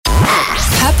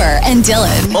Pepper and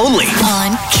Dylan. Only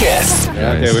on Kiss.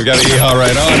 Okay, we've got a yeehaw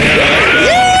right on here.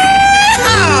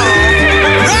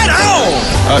 right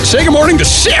on. Say good morning to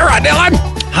Sarah, Dylan.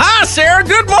 Hi, Sarah.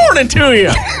 Good morning to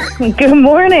you. Good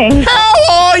morning. How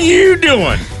are you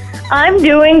doing? I'm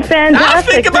doing fantastic. I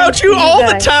think about you all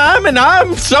the time, and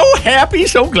I'm so happy,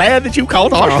 so glad that you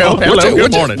called our show. Hello,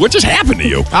 good morning. What just happened to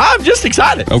you? I'm just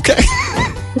excited. Okay.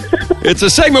 It's a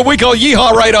segment we call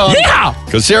Yeehaw Right On. Yeah.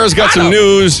 Because Sarah's got some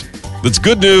news that's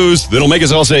good news that'll make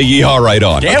us all say Yeehaw Right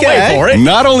On. Can't wait for it.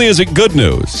 Not only is it good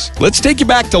news, let's take you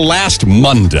back to last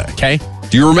Monday. Okay.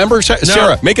 Do you remember?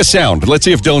 Sarah, make a sound. Let's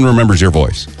see if Dylan remembers your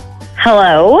voice.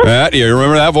 Hello. Do you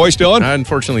remember that voice, Dylan?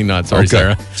 Unfortunately not. Sorry,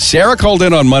 Sarah. Sarah called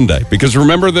in on Monday because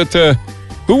remember that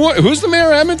who's the mayor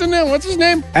of Edmonton now? What's his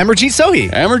name? Amarjeet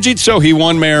Sohi. Amarjeet Sohi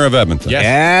won mayor of Edmonton.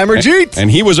 Yes. Amarjeet. And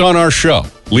he was on our show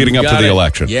leading up to the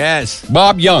election. Yes.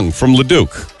 Bob Young from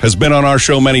Leduc has been on our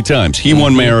show many times. He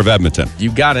won mayor of Edmonton.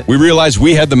 You got it. We realized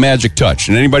we had the magic touch,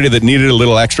 and anybody that needed a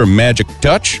little extra magic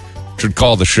touch should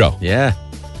call the show. Yeah.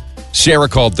 Sarah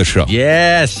called the show.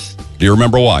 Yes. Do you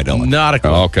remember why, Dylan? Not a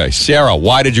clue. Okay. Sarah,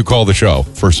 why did you call the show?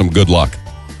 For some good luck.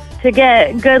 To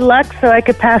get good luck so I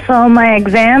could pass all my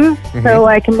exams so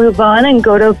I can move on and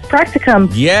go to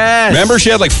practicum. Yes. Remember she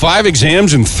had like 5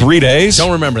 exams in 3 days?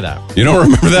 Don't remember that. You don't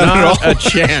remember that at all? Not a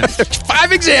chance.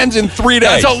 5 exams in 3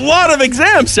 days. That's a lot of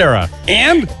exams, Sarah.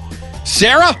 And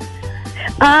Sarah?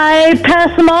 I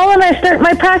passed them all and I start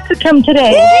my practicum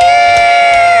today.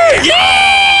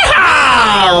 Yeah!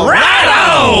 Right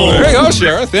on! There you go,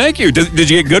 Sarah. Thank you. Did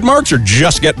you get good marks or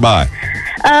just get by?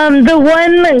 The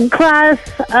one class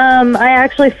I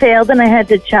actually failed and I had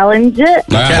to challenge it.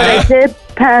 But I did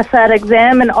pass that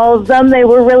exam and all of them, they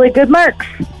were really good marks.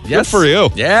 Good for you.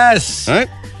 Yes. All right.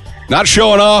 Not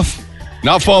showing off,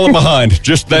 not falling behind,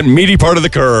 just that meaty part of the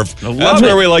curve. That's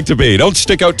where we like to be. Don't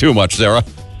stick out too much, Sarah.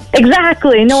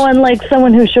 Exactly. No one likes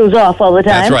someone who shows off all the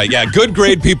time. That's right. Yeah, good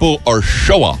grade people are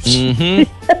show-offs. Mm-hmm.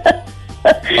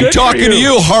 I'm talking to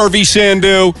you, Harvey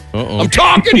Sandu. Uh-oh. I'm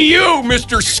talking to you,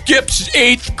 Mr. Skips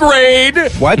 8th grade.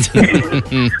 What?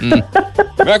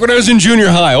 Back when I was in junior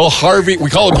high, Harvey, we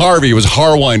call him Harvey. He was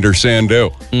Harwinder Sandu.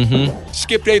 Mm-hmm.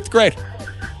 Skipped 8th grade.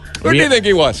 What do you think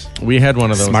he was? We had one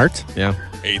of those. Smart. Yeah.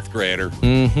 8th grader.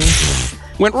 Mm-hmm.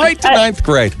 Went right to 9th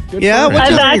grade. Yeah,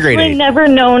 I've actually never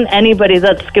known anybody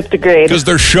that skipped a grade. Because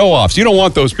they're show-offs. You don't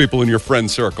want those people in your friend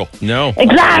circle. No.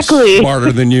 Exactly.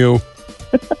 Smarter than you.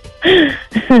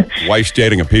 Wife's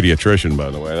dating a pediatrician, by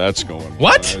the way. That's going.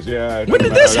 What? Yeah. When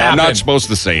did this happen? I'm not supposed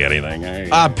to say anything.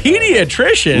 A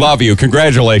pediatrician? Love you.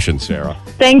 Congratulations, Sarah.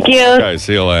 Thank you. Okay,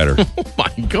 see you later. Oh,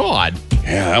 my God.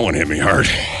 Yeah, that one hit me hard.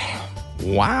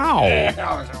 Wow.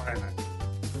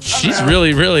 She's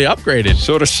really, really upgraded.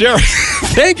 So to Sarah.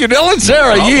 Thank you, Dylan.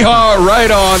 Sarah, yeehaw,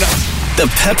 right on. The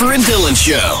Pepper and Dylan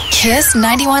Show. Kiss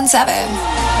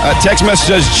 91.7. Text message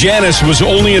says Janice was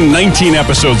only in 19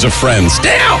 episodes of Friends.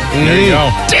 Damn! There you go.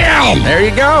 Damn! There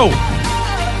you go.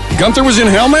 Gunther was in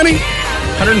how many?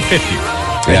 150.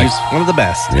 Yeah, he's one of the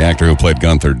best. The actor who played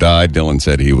Gunther died. Dylan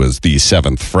said he was the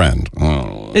 7th friend.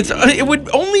 Oh. It would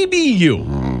only be you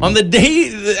on the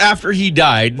day after he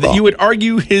died that you would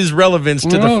argue his relevance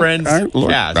to the Friends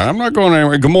cast. I'm not going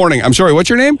anywhere. Good morning. I'm sorry, what's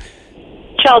your name?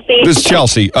 Chelsea. This is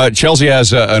Chelsea. Chelsea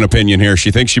has an opinion here.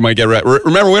 She thinks she might get right.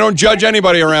 Remember, we don't judge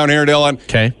anybody around here, Dylan.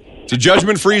 Okay. It's a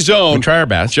judgment-free zone. We try our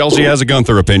best. Chelsea has a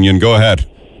Gunther opinion. Go ahead.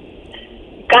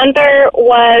 Gunther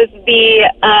was the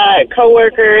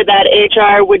coworker that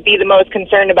HR would be the most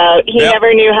concerned about. He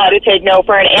never knew how to take no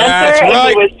for an answer, That's right. and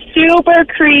he was super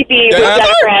creepy with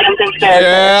Jennifer Aniston's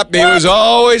character. Yeah, he was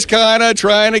always kind of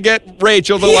trying to get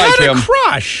Rachel to like him. He had a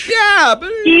crush. Yeah.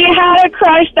 But He had a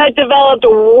crush that developed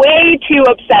way too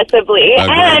obsessively,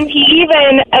 and he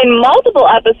even, in multiple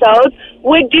episodes,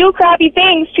 would do crappy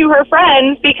things to her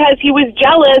friends because he was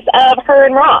jealous of her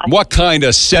and Ross. What kind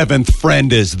of 7th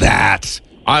friend is that?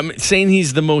 I'm saying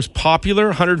he's the most popular,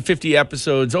 150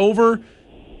 episodes over.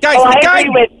 Guys, Oh, the I guy agree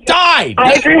with- died.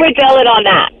 I agree with Dylan on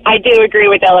that. I do agree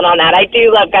with Dylan on that. I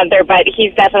do love Gunther, but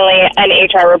he's definitely an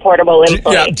HR reportable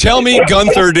employee. Yeah, tell me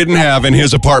Gunther didn't have in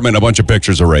his apartment a bunch of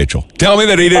pictures of Rachel. Tell me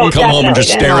that he didn't come home and just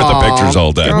stare at the pictures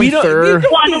all day. We don't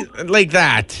Gunther. be like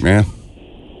that. Yeah.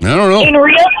 I don't know. In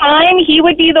real time, he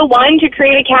would be the one to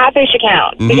create a catfish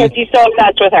account because he's so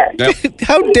obsessed with her. Yep.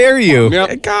 How dare you?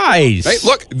 Yep. Guys. Hey,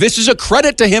 look, this is a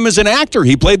credit to him as an actor.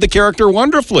 He played the character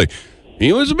wonderfully.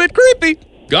 He was a bit creepy.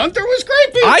 Gunther was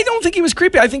creepy. I don't think he was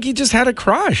creepy. I think he just had a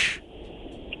crush.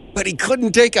 But he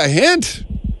couldn't take a hint.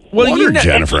 Well, Wonder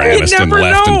Jennifer Aniston never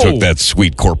left and know. took that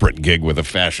sweet corporate gig with a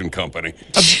fashion company.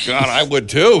 God, I would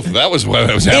too. If that was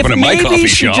what was happening at my coffee Maybe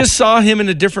she shop. just saw him in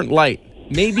a different light.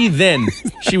 maybe then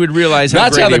she would realize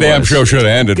That's great how the he damn was. show should have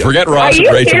ended. Forget Are Ross and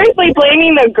you Rachel. seriously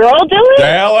blaming the girl, Dylan?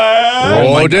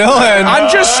 Dylan! Dylan.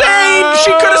 I'm just saying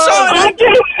she could have saw it. I'm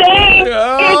just saying,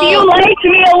 if you liked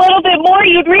me a little bit more,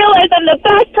 you'd realize I'm the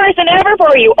best person ever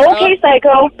for you. Okay,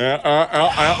 psycho.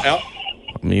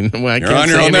 I mean, well, I You're can't on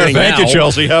your say own there. anything Thank you, now.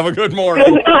 Chelsea. Have a good morning.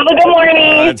 Have a good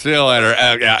morning. See you later.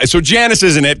 Yeah. So Janice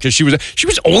isn't it because she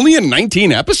was only in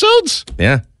 19 episodes.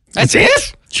 Yeah. That's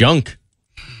it. Junk.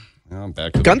 I'm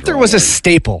back to the Gunther drawing was a board.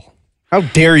 staple. How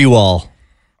dare you all?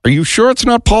 Are you sure it's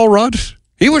not Paul Rudd?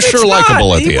 He was sure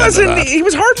likable at the end of that. He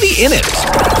was hardly in it.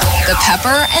 The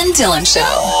Pepper and Dylan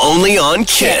Show. Only on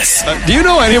Kiss. Do you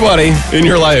know anybody in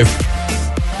your life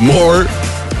more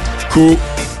who,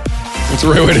 what's the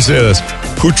right way to say this,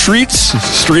 who treats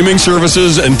streaming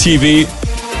services and TV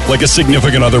like a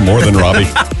significant other more than Robbie?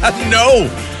 No.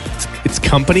 It's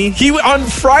company. He on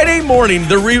Friday morning,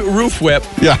 the roof whip.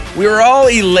 Yeah. We were all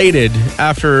elated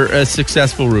after a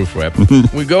successful roof whip.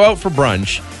 We go out for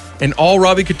brunch, and all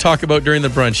Robbie could talk about during the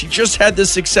brunch, he just had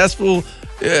this successful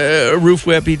roof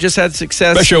whip. He just had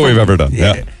success. Best show we've ever done.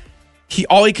 Yeah.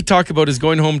 All he could talk about is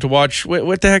going home to watch.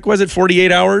 What the heck was it?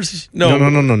 48 Hours? No.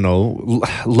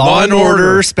 Law and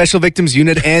Order, Special Victims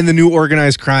Unit, and the new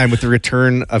organized crime with the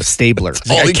return of Stabler.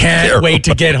 I can't wait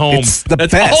to get home. It's the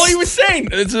That's best. all he was saying.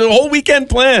 It's the whole weekend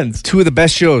plans. Two of the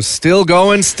best shows. Still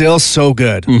going, still so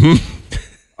good.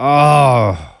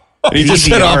 Oh. And he just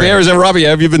said off the air, he said, Robbie,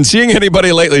 have you been seeing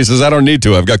anybody lately? He says, I don't need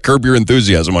to. I've got Curb Your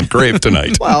Enthusiasm on Crave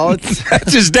tonight. Well, it's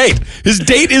That's his date. His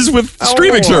date is with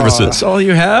streaming services. That's all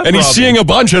you have. And he's Robbie. seeing a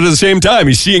bunch at the same time.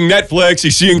 He's seeing Netflix.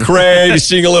 He's seeing Crave. He's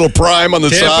seeing a little Prime on the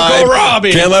Typical side.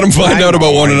 Robbie. Can't let him find out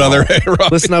about one another. Hey, Robbie.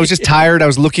 listen. I was just tired. I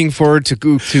was looking forward to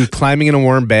climbing in a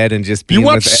warm bed and just being. You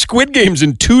watched with- Squid Games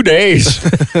in 2 days.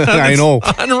 I know.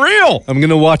 Unreal. I'm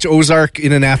gonna watch Ozark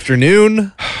in an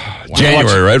afternoon.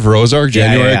 January, right? For Ozark,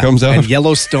 January comes out. And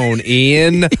Yellowstone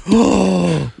in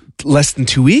less than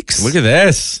 2 weeks. Look at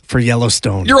this. For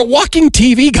Yellowstone. You're a walking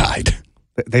TV guide.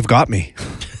 They've got me.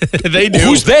 They do.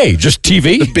 Who's they? Just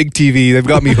TV? Big TV. They've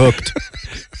got me hooked.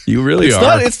 You really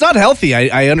It's not healthy.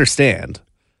 I understand.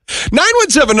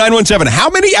 917-917. How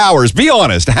many hours, be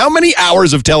honest, how many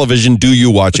hours of television do you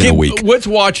watch in a week? What's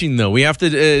watching, though? We have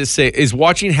to say, is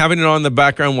watching having it on in the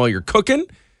background while you're cooking?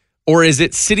 Or is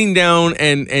it sitting down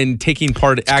and taking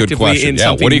part Good actively question. in Yeah,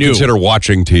 something what do you new? consider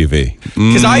watching TV?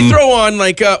 Because I throw on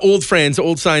like old Friends,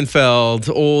 old Seinfeld,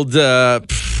 old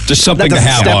Just something to That's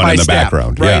have step on by in the step,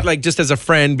 background. right? Yeah. Like just as a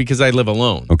friend because I live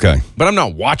alone. Okay. But I'm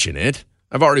not watching it.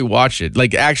 I've already watched it.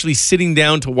 Like actually sitting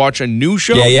down to watch a new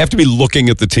show, Yeah, you have to be looking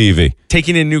at the TV.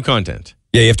 taking in new content.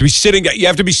 Yeah, you have to be sitting. You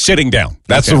have to be sitting down.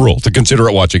 That's the rule to consider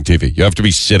it watching TV. You have to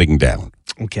be sitting down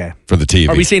Okay. for the TV.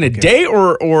 Are we saying a day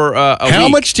or a How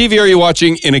week? much TV are you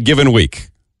watching in a given week?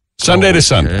 Sunday to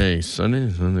Sunday, Hey,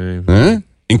 Sunday. huh?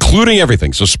 Including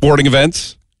everything. So sporting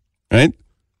events, right?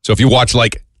 So if you watch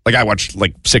like I watch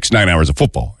like 6-9 hours of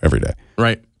football every day,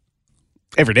 Right.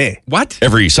 Every day. What?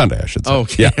 every Sunday, I should say. Oh,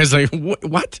 okay. Yeah. I was like,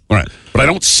 what? All right. But I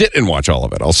don't sit and watch all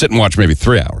of it. I'll sit and watch maybe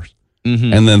 3 hours.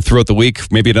 And then throughout the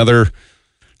week, maybe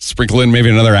sprinkle in maybe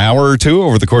another hour or two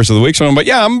over the course of the week. So I'm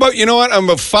about, you know what? I'm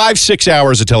about 5-6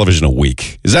 hours of television a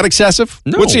week. Is that excessive?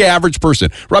 No. What's the average person?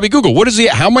 Robbie, Google,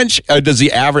 how much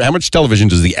television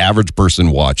does the average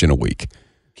person watch in a week?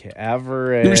 Okay,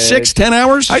 average. 6-10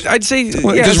 hours? I'd say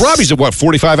Because yes. Robbie's at what,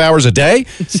 45 hours a day?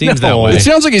 Seems that way. It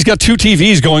sounds like he's got 2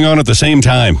 TVs going on at the same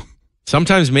time.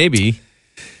 Sometimes maybe.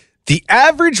 The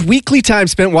average weekly time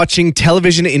spent watching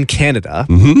television in Canada,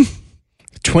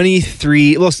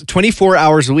 24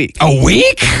 hours a week. A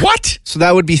week? What? So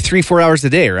that would be 3-4 hours a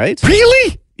day, right?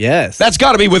 Really? Yes. That's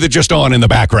got to be with it just on in the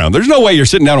background. There's no way you're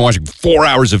sitting down and watching 4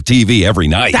 hours of TV every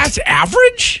night. That's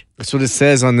average? That's what it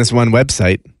says on this one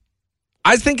website.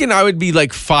 I was thinking I would be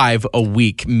like 5 a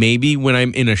week, maybe when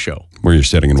I'm in a show. where you're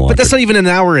sitting and watching. But that's not even an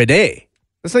hour a day.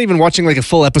 That's not even watching like a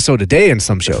full episode a day in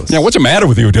some shows. Yeah, what's the matter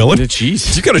with you, Dylan?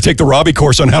 Jeez. You got to take the Robbie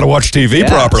course on how to watch TV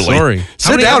properly. sorry. How Sit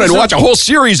many down and episodes? watch a whole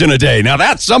series in a day. Now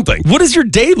that's something. What does your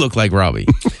day look like, Robbie?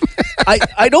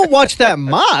 I don't watch that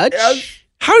much.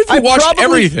 How have you watched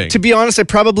everything? To be honest, I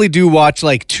probably do watch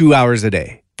like 2 hours a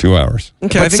day. 2 hours.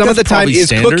 Okay, But some of the time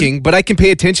is cooking, but I can pay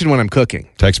attention when I'm cooking.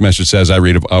 Text message says I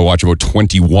watch about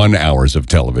 21 hours of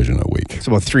television a week. It's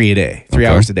about 3 a day, 3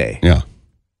 Okay. hours a day. Yeah.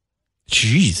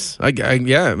 Jeez.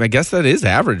 I guess that is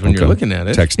average when you're looking at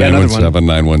it. Text Yeah, another one.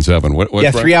 917-917. What,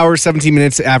 Yeah, 3 hours, 17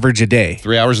 minutes average a day.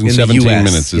 3 hours and In the 17 US.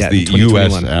 minutes is Yeah, the in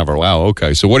 2021. U.S. average. Wow,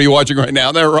 okay. So what are you watching right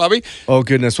now there, Robbie? Oh,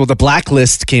 goodness. Well, the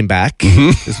Blacklist came back.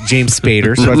 This is James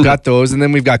Spader. So I've got those. And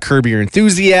then we've got Curb Your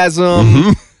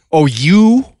Enthusiasm. Oh,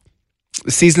 You.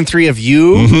 season 3 of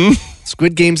You.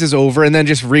 Squid Games is over, and then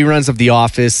just reruns of The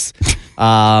Office,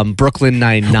 Brooklyn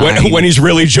Nine-Nine. When he's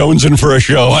really jonesing for a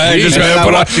show.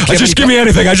 Just give me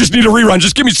anything. I just need a rerun.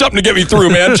 Just give me something to get me through,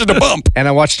 man. Just a bump. And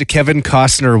I watched a Kevin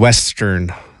Costner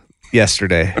Western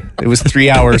yesterday. It was 3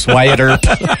 hours. Wyatt Earp.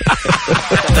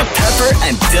 The Pepper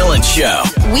and Dylan Show.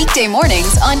 Weekday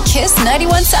mornings on Kiss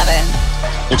 91.7.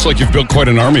 Looks like you've built quite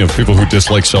an army of people who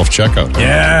dislike self-checkout.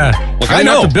 Yeah. Look, I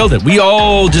know. To build it. We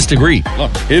all just agree.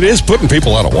 Look, it is putting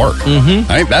people out of work.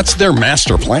 Right? That's their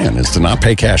master plan, is to not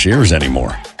pay cashiers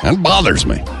anymore. That bothers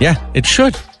me. Yeah, it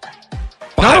should.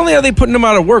 Not only are they putting them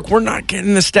out of work, we're not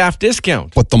getting the staff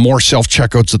discount. But the more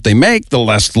self-checkouts that they make, the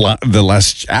less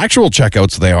actual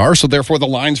checkouts they are, so therefore the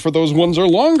lines for those ones are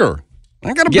longer.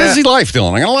 I got a busy life,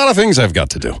 Dylan. I got a lot of things I've got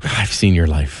to do. I've seen your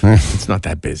life. It's not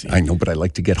that busy. I know, but I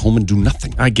like to get home and do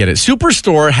nothing. I get it.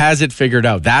 Superstore has it figured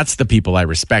out. That's the people I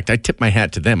respect. I tip my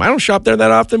hat to them. I don't shop there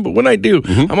that often, but when I do,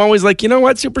 I'm always like, you know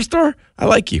what, Superstore? I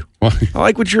like you. Why? I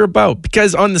like what you're about.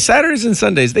 Because on the Saturdays and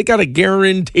Sundays, they got a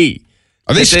guarantee.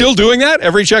 Are they still doing that?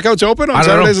 Every checkout's open on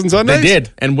Saturdays and Sundays? They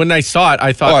did. And when I saw it,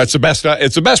 I thought... Oh, it's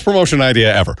the best promotion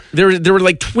idea ever. There were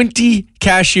like 20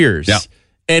 cashiers. Yeah.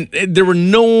 And there were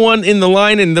no one in the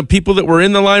line, and the people that were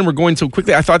in the line were going so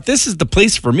quickly. I thought, this is the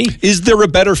place for me. Is there a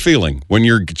better feeling when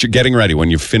you're getting ready, when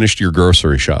you've finished your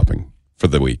grocery shopping for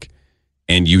the week,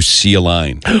 and you see a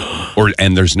line,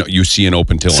 you see an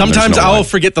open till? Sometimes I'll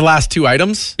forget the last 2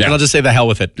 items, and I'll just say the hell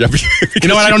with it. Yeah. You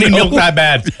know what? I don't need milk that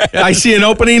bad. I see an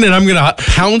opening, and I'm going to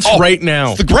pounce right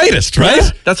now. It's the greatest, right? Yeah,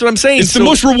 that's what I'm saying. It's the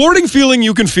most rewarding feeling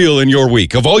you can feel in your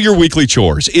week. Of all your weekly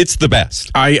chores, it's the best.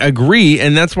 I agree,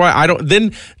 and that's why I don't...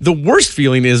 Then the worst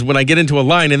feeling is when I get into a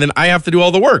line, and then I have to do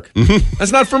all the work.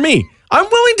 That's not for me. I'm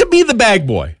willing to be the bag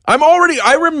boy.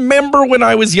 I remember when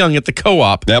I was young at the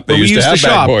co-op. Yep, they used to have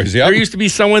bag boys. Yep. There used to be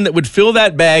someone that would fill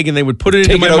that bag and they would put it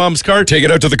into my mom's car. Take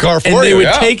it out to the car for you. And they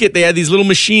would take it. They had these little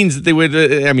machines that they would,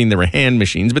 they were hand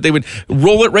machines, but they would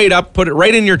roll it right up, put it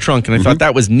right in your trunk. And I thought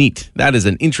that was neat. That is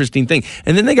an interesting thing.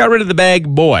 And then they got rid of the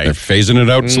bag boy. They're phasing it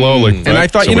out slowly. And I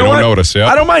thought, you know what?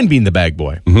 I don't mind being the bag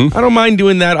boy. I don't mind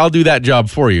doing that. I'll do that job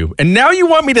for you. And now you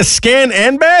want me to scan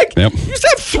and bag? Yep. You used to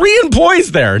have 3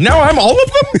 employees there. Now I'm all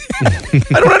of them?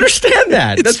 I don't understand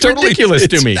that. That's ridiculous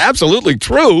to me. It's absolutely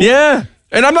true. Yeah.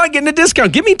 And I'm not getting a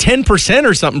discount. Give me 10%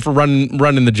 or something for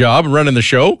running the job, running the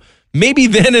show. Maybe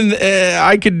then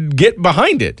I could get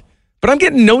behind it. But I'm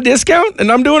getting no discount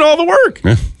and I'm doing all the work.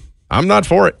 Yeah. I'm not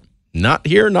for it. Not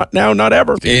here, not now, not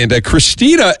ever. And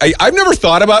Christina, I've never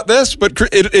thought about this, but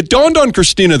it dawned on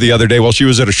Christina the other day while she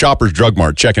was at a Shoppers Drug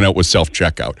Mart checking out with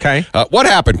self-checkout. Okay. What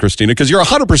happened, Christina? Because you're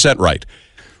 100% right.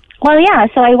 Well, yeah,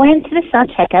 so I went to the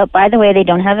self-checkout. By the way, they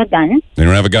don't have a gun. They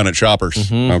don't have a gun at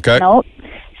Shoppers. Okay. Nope.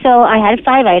 So I had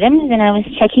 5 items, and I was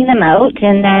checking them out,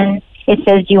 and then it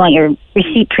says, do you want your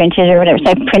receipt printed or whatever?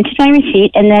 So I printed my receipt,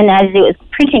 and then as it was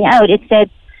printing out, it said,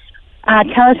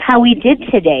 tell us how we did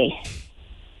today.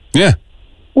 Yeah.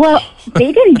 Well,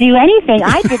 they didn't do anything.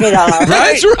 I did it all.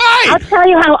 That's right. I'll tell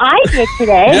you how I did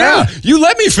today. Yeah. You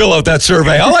let me fill out that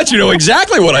survey. I'll let you know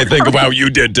exactly what I think about how you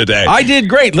did today. I did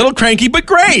great. Little cranky, but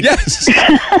great. Yes.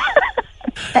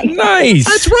 Nice.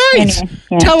 That's right. Anyway,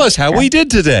 yeah. Tell us how we did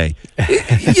today.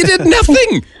 You did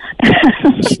nothing.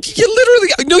 You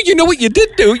literally, no, you know what you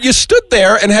did do? You stood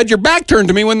there and had your back turned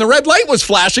to me when the red light was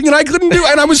flashing and I couldn't do,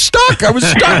 and I was stuck. I was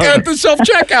stuck at the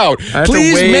self-checkout.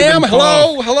 Please, ma'am,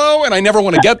 hello. And I never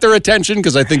want to get their attention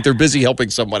because I think they're busy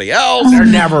helping somebody else. They're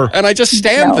never. And I just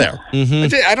stand there.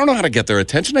 I don't know how to get their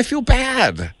attention. I feel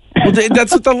bad. Well,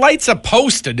 that's what the light's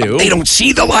supposed to do. They don't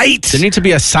see the light. There needs to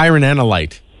be a siren and a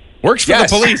light. Works for the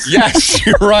police. Yes,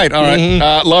 you're right. All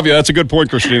right. Love you. That's a good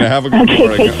point, Christina. Have a good day.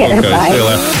 Okay, take care. Bye. See you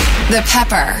later. The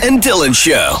Pepper and Dylan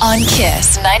Show on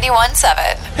Kiss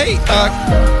 91.7. Hey,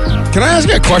 can I ask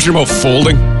you a question about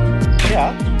folding?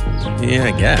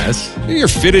 Yeah, I guess. Your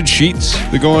fitted sheets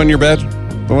that go on your bed?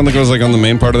 The one that goes like on the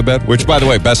main part of the bed? Which, by the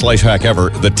way, best life hack ever.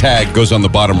 The tag goes on the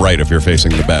bottom right if you're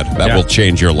facing the bed. That will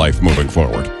change your life moving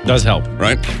forward. Does help.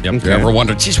 Right? Yep. If you ever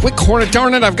wondered, geez, what corner,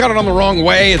 darn it, I've got it on the wrong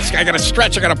way. I got to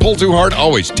stretch, I got to pull too hard.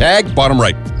 Always tag, bottom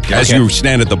right. As you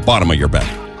stand at the bottom of your bed.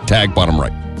 Tag, bottom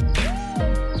right.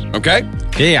 Okay?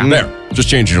 Yeah. There. Just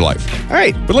changed your life. All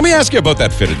right. But let me ask you about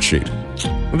that fitted sheet.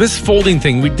 Well, this folding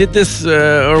thing, we did this,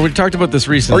 or we talked about this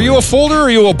recently. Are you a folder or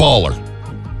are you a baller?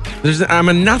 I'm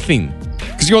a nothing.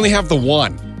 Because you only have the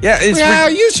one. Yeah,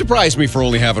 you surprised me for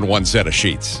only having one set of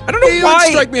sheets. I don't know why.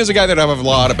 You strike me as a guy that would have a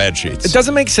lot of bed sheets. It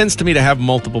doesn't make sense to me to have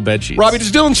multiple bed sheets. Robbie,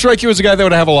 does Dylan strike you as a guy that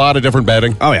would have a lot of different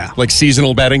bedding? Oh, yeah. Like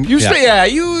seasonal bedding? You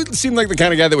seem like the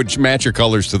kind of guy that would match your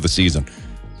colors to the season.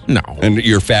 No. And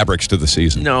your fabrics to the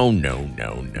season. No.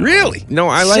 Really? No,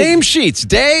 I like... Same sheets,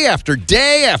 day after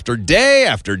day after day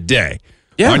after day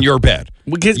on your bed.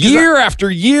 Because year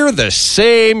after year, the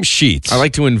same sheets. I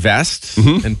like to invest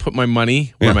and put my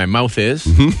money where my mouth is.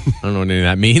 I don't know what any of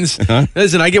that means.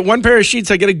 Listen, I get one pair of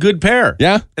sheets, I get a good pair.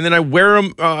 Yeah. And then I wear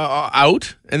them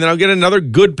out, and then I'll get another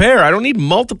good pair. I don't need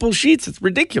multiple sheets. It's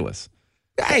ridiculous.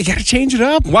 Yeah, you got to change it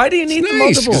up. Why do you need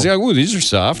multiple? Because these are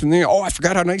soft. And then, I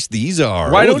forgot how nice these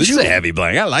are. Why don't this you? is a heavy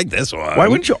blanket. I like this one. Why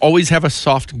wouldn't you always have a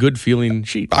soft, good-feeling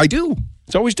sheet? I do.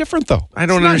 It's always different, though. I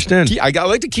don't understand. I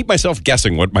like to keep myself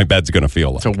guessing what my bed's going to feel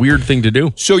like. It's a weird thing to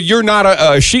do. So you're not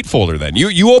a sheet folder then.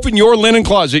 You open your linen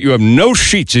closet, you have no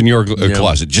sheets in your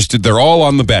closet. Just they're all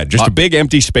on the bed. Just a big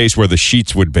empty space where the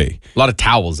sheets would be. A lot of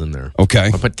towels in there.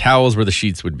 Okay. I put towels where the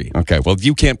sheets would be. Okay. Well,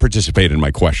 you can't participate in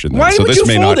my question then. Why so would this you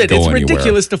may fold not it? go It's anywhere.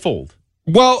 ridiculous to fold.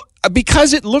 Well,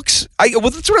 because it looks... that's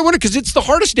what I wonder, because it's the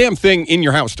hardest damn thing in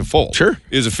your house to fold. Sure.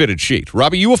 Is a fitted sheet.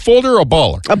 Robbie, you a folder or a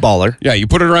baller? A baller. Yeah, you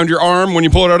put it around your arm when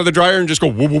you pull it out of the dryer and just go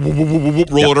whoop, whoop, whoop, whoop, whoop,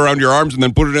 whoop, roll it around your arms and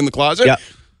then put it in the closet. Yeah.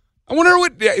 I wonder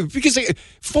what... Because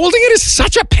folding it is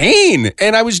such a pain.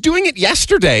 And I was doing it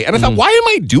yesterday. And I thought, why am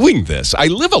I doing this? I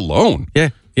live alone. Yeah.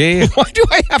 Why do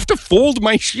I have to fold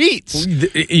my sheets?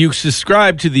 You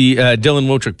subscribe to the Dylan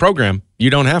Wotrick program. You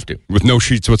don't have to. With no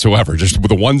sheets whatsoever. Just with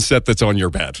the one set that's on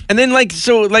your bed. And then,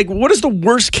 what is the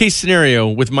worst case scenario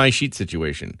with my sheet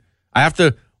situation? I have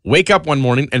to wake up one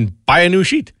morning and buy a new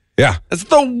sheet. Yeah. That's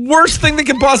the worst thing that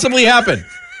can possibly happen.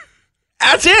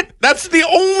 That's it. That's the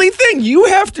only thing. You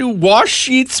have to wash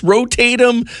sheets, rotate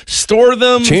them, store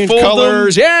them, change fold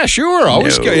colors. them. Yeah, sure.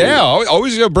 Always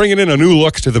bringing in a new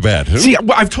look to the bed. See,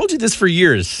 I've told you this for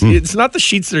years. It's not the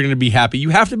sheets that are going to be happy.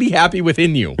 You have to be happy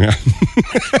within you. Yeah.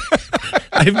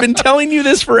 I've been telling you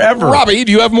this forever. Robbie,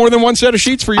 do you have more than one set of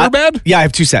sheets for your bed? Yeah, I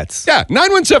have 2 sets. Yeah,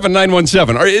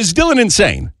 917-917. Is Dylan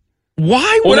insane?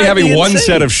 Why would Only I having be one insane?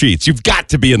 set of sheets. You've got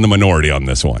to be in the minority on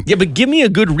this one. Yeah, but give me a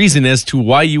good reason as to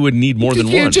why you would need more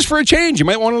than one. Just for a change. You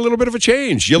might want a little bit of a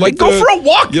change. You like go for a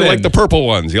walk, You then. like the purple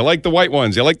ones. You like the white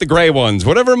ones. You like the gray ones.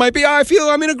 Whatever it might be. I feel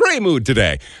I'm in a gray mood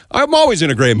today. I'm always in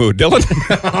a gray mood, Dylan.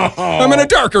 I'm in a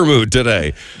darker mood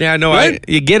today. Yeah, no, Right?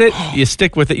 you get it. You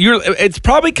stick with it. It's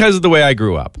probably because of the way I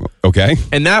grew up. Okay.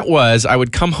 And that was, I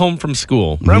would come home from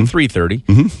school around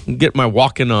 3:30, get my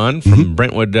walking on from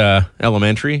Brentwood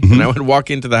Elementary, and I would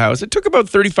walk into the house. It took about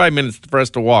 35 minutes for us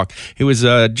to walk. It was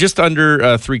just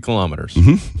under 3 kilometers.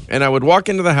 And I would walk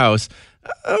into the house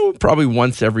probably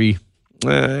once every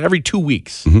 2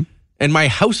 weeks. And my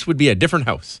house would be a different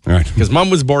house. Right. Because Mom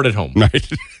was bored at home. Right.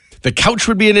 The couch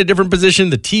would be in a different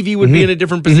position. The TV would be in a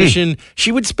different position.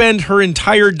 She would spend her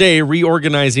entire day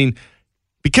reorganizing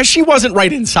because she wasn't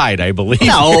right inside, I believe.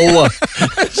 No.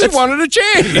 She wanted to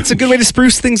change. It's a good way to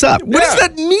spruce things up. What does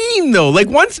that mean, though?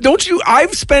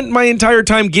 I've spent my entire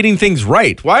time getting things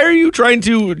right. Why are you trying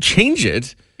to change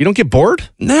it? You don't get bored?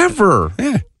 Never.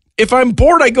 Yeah. If I'm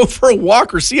bored, I go for a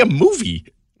walk or see a movie.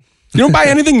 You don't buy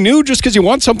anything new just because you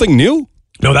want something new?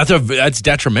 No, that's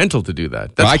detrimental to do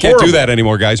that. That's I can't horrible. do that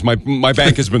anymore, guys. My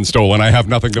bank has been stolen. I have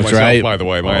nothing to myself, right. by the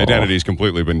way. My identity's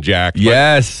completely been jacked. But,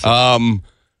 Yes.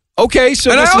 okay,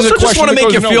 so And this I is also a just question want to that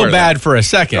make you goes feel nowhere bad then. for a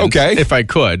second, Okay. if I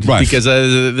could, Right. because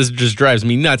this just drives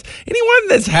me nuts. Anyone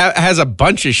that has a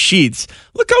bunch of sheets,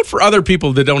 look out for other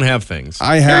people that don't have things.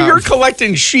 I have. Here you're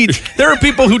collecting sheets. There are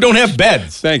people who don't have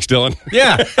beds. Thanks, Dylan.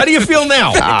 Yeah. How do you feel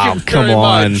now? Oh, come very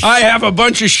on. much. I have a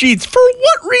bunch of sheets. For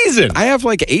what reason? I have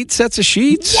like 8 sets of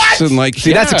sheets. What? And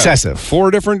See, that's excessive. 4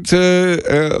 different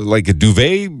like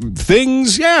duvet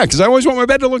things. Yeah, because I always want my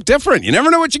bed to look different. You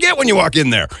never know what you get when you walk in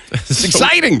there. It's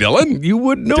exciting, Dylan. You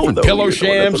would know, Different though. pillow You know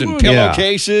shams what and I'm doing.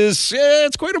 pillowcases. Yeah,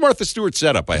 it's quite a Martha Stewart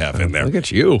setup I have in there. Look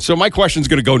at you. So my question's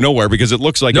going to go nowhere because it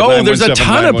looks like No, at there's a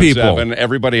ton of 917, people.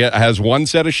 Everybody has one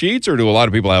set of sheets, or do a lot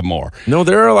of people have more? No,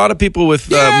 there are a lot of people with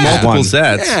multiple One.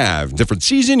 sets. Yeah, different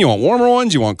season. You want warmer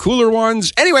ones. You want cooler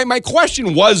ones. Anyway, my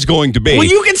question was going to be: Well,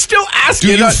 you can still ask do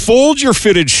it. you fold your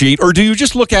fitted sheet, or do you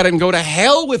just look at it and go, to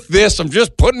hell with this? I'm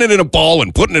just putting it in a ball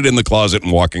and putting it in the closet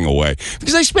and walking away.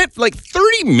 Because I spent like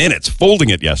 30 minutes folding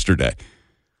it yesterday.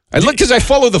 I look because I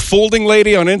follow the folding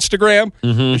lady on Instagram,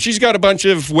 and she's got a bunch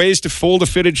of ways to fold a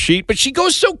fitted sheet, but she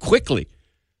goes so quickly.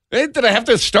 Did I have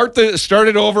to start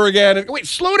it over again? And, wait,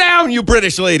 slow down, you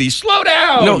British lady. Slow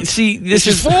down. No, see, this She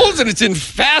is folds and it's in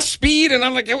fast speed, and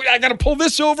I'm like, I got to pull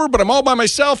this over, but I'm all by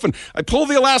myself, and I pull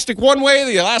the elastic one way,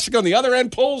 the elastic on the other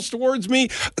end pulls towards me.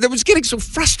 I was getting so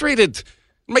frustrated.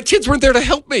 My kids weren't there to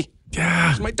help me.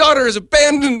 Yeah. My daughter has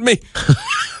abandoned me.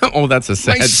 Oh, that's a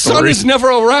sad My son story. is never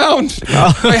around.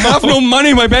 I have no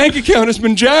money. My bank account has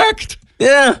been jacked.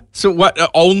 Yeah. So what?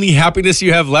 Only happiness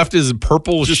you have left is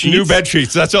purple Just sheets? new bed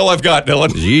sheets. That's all I've got, Dylan.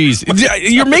 Jeez.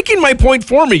 You're making my point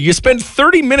for me. You spend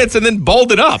 30 minutes and then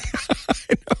balled it up.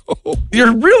 I know.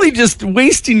 You're really just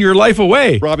wasting your life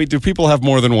away. Robbie, do people have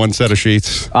more than one set of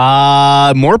sheets?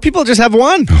 More people just have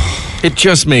one. It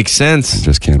just makes sense. I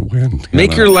just can't win.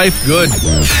 Make your life good.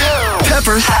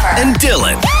 Pepper and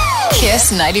Dylan.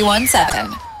 Kiss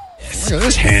 91.7. Look at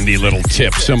this handy little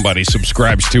tip somebody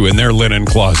subscribes to in their linen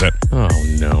closet. Oh,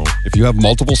 no. If you have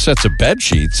multiple sets of bed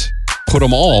sheets, put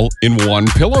them all in one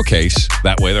pillowcase.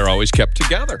 That way they're always kept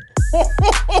together.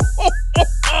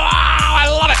 I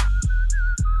love it.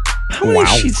 How many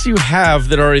sheets do you have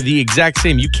that are the exact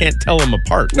same? You can't tell them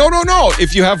apart. No.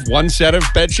 If you have one set of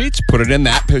bed sheets, put it in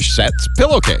that set's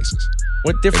pillowcases.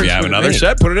 What If difference you have would it another make?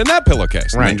 set, put it in that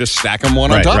pillowcase. And then just stack them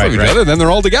one on top of each other. Then they're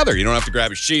all together. You don't have to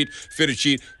grab a sheet, fitted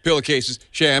sheet, pillowcases,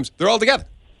 shams. They're all together.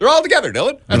 They're all together,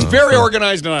 Dylan. That's very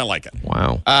organized, and I like it.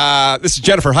 Wow. This is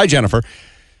Jennifer. Hi, Jennifer.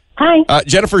 Hi.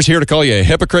 Jennifer's here to call you a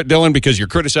hypocrite, Dylan, because you're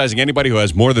criticizing anybody who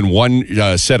has more than one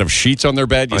set of sheets on their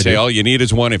bed. You say all you need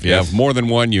is one. If you have more than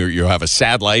one, you have a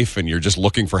sad life, and you're just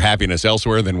looking for happiness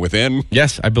elsewhere than within.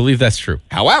 Yes, I believe that's true.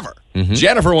 However,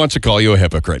 Jennifer wants to call you a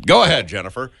hypocrite. Go ahead,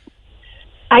 Jennifer.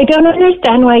 I don't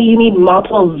understand why you need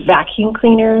multiple vacuum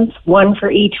cleaners, one for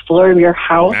each floor of your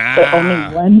house, but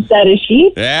only one set of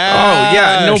sheets. Yeah. Oh,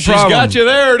 yeah, no She's problem. got you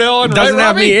there, Dylan. Doesn't right,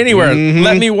 have me Robbie? anywhere.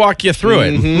 Let me walk you through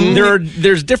it.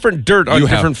 There's different dirt on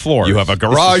different floors. You have a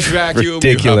garage vacuum.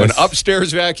 ridiculous. You have an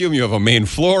upstairs vacuum. You have a main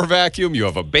floor vacuum. You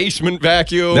have a basement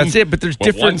vacuum. That's it, but there's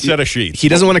different one set of sheets. He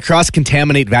doesn't want to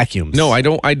cross-contaminate vacuums. No, I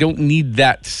don't need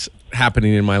that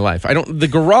happening in my life. The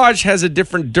garage has a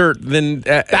different dirt than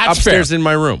upstairs fair. in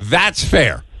my room. That's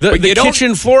fair. The But you don't-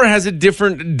 kitchen floor has a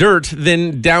different dirt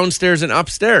than downstairs and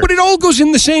upstairs. But it all goes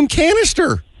in the same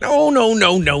canister.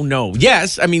 No.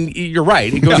 Yes, I mean, you're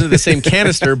right. It goes into the same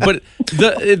canister, but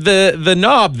the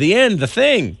knob, the end, the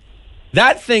thing,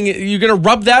 that thing, you're going to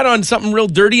rub that on something real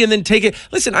dirty and then take it.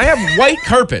 Listen, I have white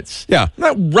carpets. Yeah.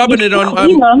 I'm not rubbing it on.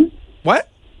 Clean them. What?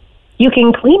 You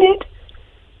can clean it.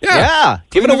 Yeah.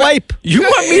 Give it a wipe. You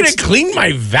want me to clean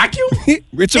my vacuum?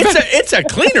 It's a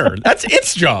cleaner. That's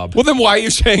its job. Well, then why are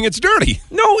you saying it's dirty?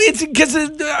 No, it's because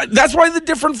that's why the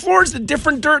different floors, the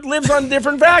different dirt lives on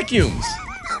different vacuums.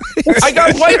 I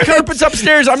got white carpets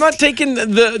upstairs. I'm not taking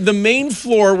the main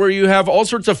floor where you have all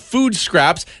sorts of food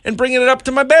scraps and bringing it up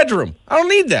to my bedroom. I don't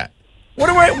need that. What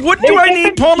do I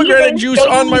need pomegranate juice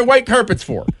on my white carpets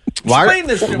for? Explain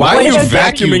this to me. Why are you What is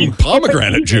that vacuuming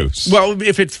pomegranate juice? Well,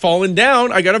 if it's falling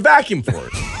down, I got a vacuum for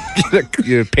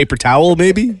it. Paper towel,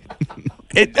 maybe?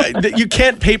 You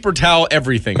can't paper towel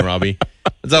everything, Robbie.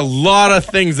 There's a lot of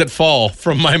things that fall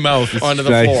from my mouth onto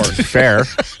the floor. Fair.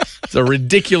 It's a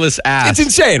ridiculous ass. It's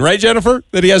insane, right, Jennifer,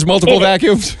 that he has multiple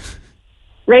vacuums?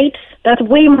 Right? That's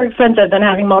way more expensive than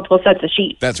having multiple sets of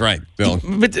sheets. That's right, Bill.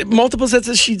 But multiple sets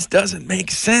of sheets doesn't make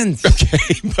sense. But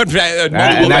multiple and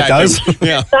that vacuums. does?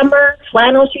 Yeah. Summer,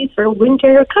 flannel sheets for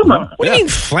winter. Come on. What do you mean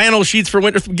flannel sheets for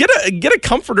winter? Get a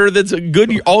comforter that's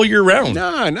good all year round.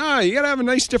 No, you got to have a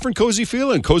nice, different, cozy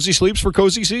feeling. Cozy sleeps for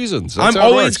cozy seasons. That's I'm how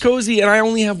it always works. cozy, and I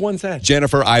only have one set.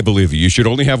 Jennifer, I believe you. You should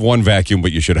only have one vacuum,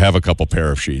 but you should have a couple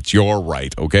pair of sheets. You're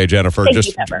right. Okay, Jennifer? Thank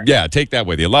you, Pepper. Yeah, take that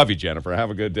with you. Love you, Jennifer.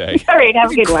 Have a good day. All right, have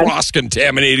a good one.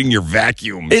 Cross-contaminating your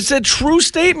vacuums. It's a true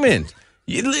statement.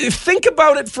 Think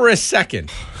about it for a second.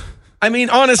 I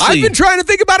mean, honestly. I've been trying to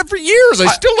think about it for years. I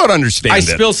still don't understand I it.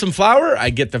 spill some flour,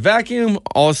 I get the vacuum,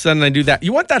 all of a sudden I do that.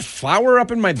 You want that flour up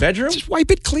in my bedroom? Just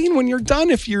wipe it clean when you're done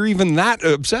if you're even that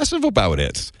obsessive about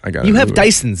it. I got You have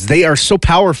Dysons. They are so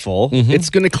powerful,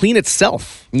 it's going to clean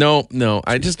itself. No,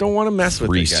 I just don't want to mess with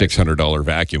Three it, guys. $600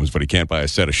 vacuums, but he can't buy a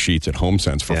set of sheets at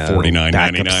HomeSense for Yeah, $49.99.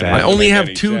 backup set. I only have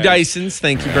Any 2 sense. Dysons,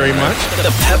 thank you very much.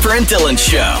 The Pepper and Dylan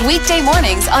Show. Weekday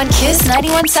mornings on Kiss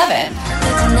 91.7.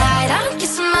 Tonight I'm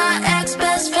kissing my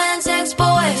ex-best friend's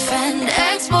ex-boyfriend.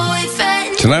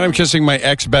 Tonight I'm kissing my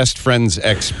ex-best friend's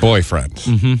ex-boyfriend.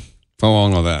 Mm-hmm. How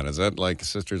long of that? Is that like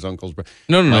sister's, uncle's?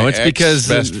 No, My it's because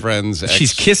best friend's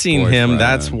she's kissing him. ex-boyfriend.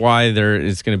 That's why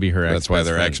it's going to be her ex. That's why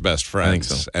they're ex-best friends. I think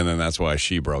so. And then that's why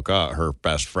she broke up. Her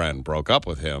best friend broke up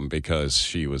with him because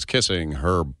she was kissing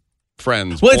her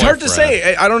friend's Well, it's hard to boyfriend.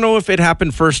 say. I don't know if it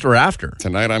happened first or after.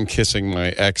 Tonight I'm kissing my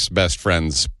ex-best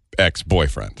friend's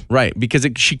ex-boyfriend. Right, because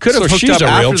she could have So hooked she's up a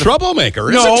after real the-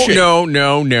 troublemaker, isn't she?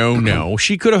 No.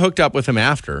 She could have hooked up with him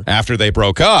after. After they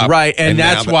broke up. Right, and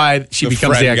that's now why she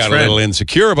becomes the friend got a ex-friend. little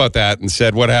insecure about that and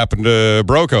said, what happened to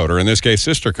bro code, or in this case,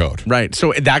 sister code? Right,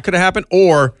 so that could have happened,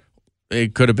 or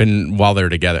it could have been while they're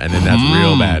together, and then that's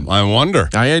real bad. I wonder.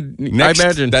 I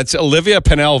imagine. That's Olivia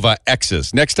Penalva,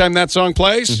 Exes. Next time that song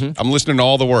plays, I'm listening to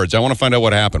all the words. I want to find out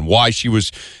what happened, why she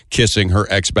was kissing her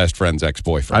ex-best friend's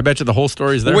ex-boyfriend. I bet you the whole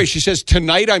story's there. Wait, she says,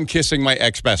 tonight I'm kissing my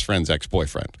ex-best friend's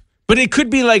ex-boyfriend. But it could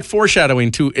be like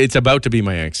foreshadowing to it's about to be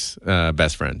my ex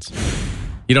best friends.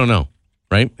 You don't know,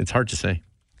 right? It's hard to say.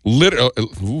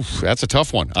 That's a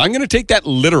tough one. I'm going to take that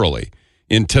literally.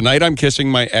 In tonight, I'm kissing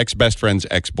my ex-best friend's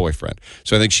ex-boyfriend.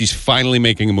 So I think she's finally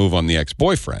making a move on the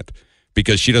ex-boyfriend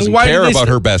because she doesn't care about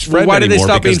her best friend why did anymore.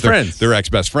 they stop being because friends? They're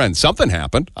ex-best friends. Something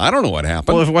happened. I don't know what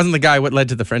happened. Well, if it wasn't the guy, what led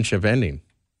to the friendship ending?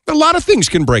 A lot of things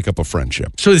can break up a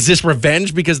friendship. So is this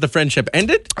revenge because the friendship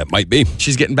ended? It might be.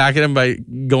 She's getting back at him by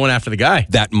going after the guy.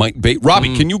 That might be.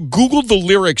 Robbie, can you Google the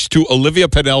lyrics to Olivia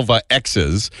Penalva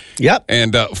Exes? Yep.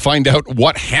 And find out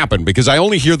what happened because I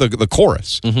only hear the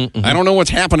chorus. I don't know what's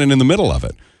happening in the middle of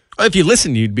it. If you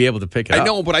listen, you'd be able to pick it up. I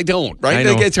know, but I don't. Right? I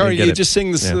know. It's hard. You Get it. just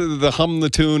sing the hum the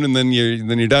tune, and then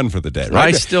you're done for the day.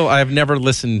 Right? I've never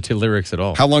listened to lyrics at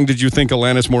all. How long did you think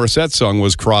Alanis Morissette's song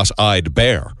was "Cross-Eyed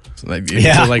Bear"? Still did. You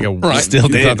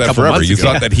thought that forever. You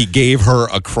thought ago. that he gave her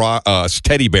a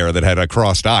teddy bear that had a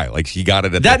crossed eye, like he got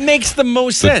it at that makes the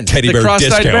most the sense. teddy the bear cross-eyed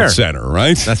discount bear. center,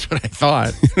 right? That's what I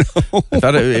thought. I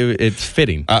thought it's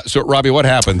fitting. So, Robbie, what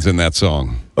happens in that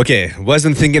song? Okay,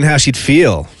 wasn't thinking how she'd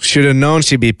feel. Should have known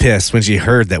she'd be pissed when she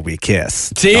heard that we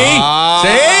kissed. See?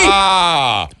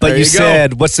 But There you you go.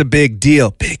 said, what's the big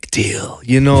deal? Big deal.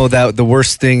 You know that the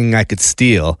worst thing I could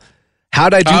steal.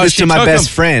 How'd I do this she to my took best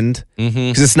him. friend?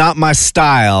 Because it's not my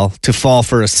style to fall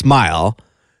for a smile,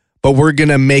 but we're going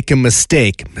to make a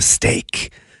mistake.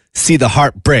 Mistake. See the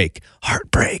heartbreak.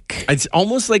 Heartbreak. It's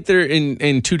almost like they're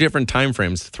in two different time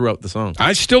frames throughout the song.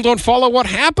 I still don't follow what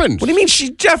happened. What do you mean?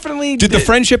 She definitely Did the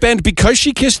friendship end because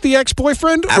she kissed the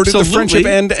ex-boyfriend? Or did the Absolutely. friendship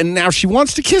end and now she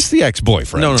wants to kiss the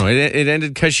ex-boyfriend? No, it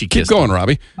ended because she Keep kissed going, him.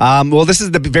 Robbie. Well, this is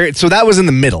so that was in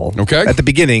the middle. Okay. At the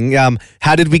beginning.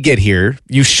 How did we get here?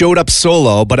 You showed up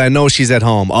solo, but I know she's at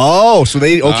home. Oh, so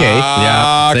okay.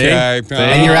 Yeah. Okay. See?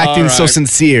 And you're acting so All right.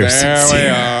 sincere. There we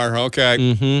Sincere. are.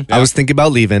 Okay. I was thinking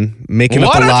about leaving, making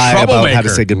What up a a lie about how to troublemaker.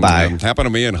 say goodbye. Happened to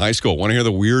me in high school. Want to hear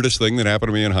the weirdest thing that happened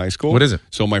to me in high school? What is it?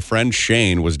 So my friend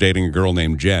Shane was dating a girl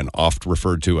named Jen, oft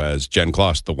referred to as Jen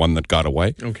Kloss, the one that got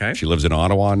away. Okay. She lives in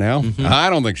Ottawa now. I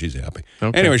don't think she's happy.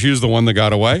 Okay. Anyway, she was the one that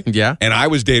got away. Yeah. And I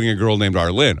was dating a girl named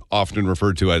Arlene, often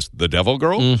referred to as the devil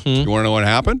girl. You want to know what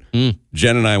happened?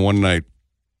 Jen and I one night.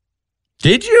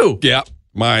 Did you? Yeah.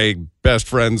 My best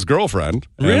friend's girlfriend.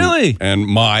 Really? And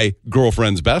my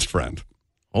girlfriend's best friend.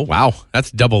 Oh, wow.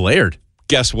 That's double layered.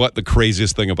 Guess what the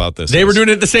craziest thing about this They is? were doing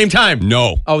it at the same time.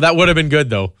 No. Oh, that would have been good,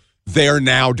 though. They're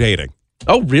now dating.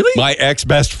 Oh, really? My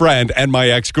ex-best friend and my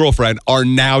ex-girlfriend are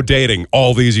now dating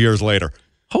all these years later.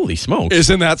 Holy smokes.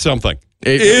 Isn't that something?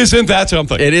 It- Isn't that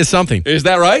something? It is something. Is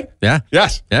that right? Yeah.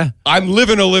 Yes. Yeah. I'm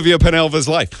living Olivia Penalva's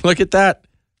life. Look at that.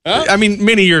 Huh? I mean,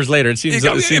 many years later, it seems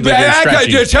like it's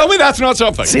stretchy. Tell me that's not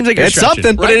something. Seems like It's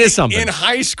something. but it is something. In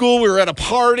high school, we were at a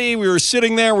party. We were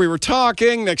sitting there. We were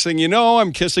talking. Next thing you know,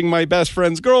 I'm kissing my best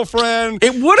friend's girlfriend.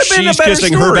 It would have been She's a better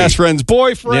kissing her story. best friend's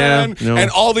boyfriend. Yeah, no.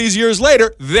 And all these years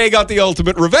later, they got the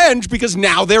ultimate revenge because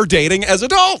now they're dating as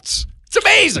adults. It's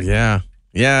amazing. Yeah.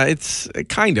 Yeah, it's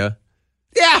kind of.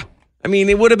 Yeah. I mean,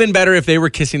 it would have been better if they were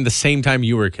kissing the same time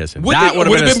you were kissing. Would That it would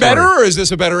have have been a better, story. or is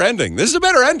this a better ending? This is a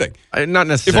better ending. Not If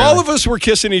necessarily. all of us were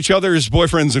kissing each other's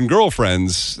boyfriends and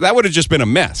girlfriends, that would have just been a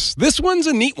mess. This one's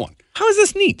a neat one. How is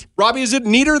this neat? Robbie, is it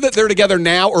neater that they're together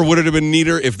now, or would it have been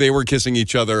neater if they were kissing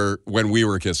each other when we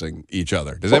were kissing each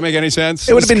other? Does that make any sense?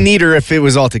 It would have been neater if it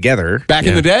was all together. Back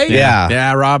in the day? Yeah.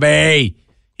 Yeah, Robbie.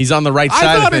 He's on the right side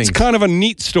I of thought things. it's kind of a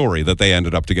neat story that they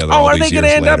ended up together. Oh, all are these they going to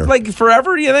years end later. up like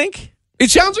forever, do you think? It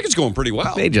sounds like it's going pretty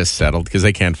well. They just settled because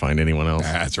they can't find anyone else.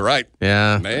 That's right.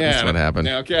 Yeah, Man. that's what happened.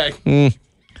 Yeah, okay.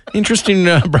 Interesting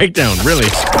breakdown, really.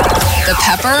 The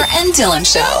Pepper and Dylan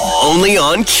Show. Only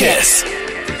on Kiss.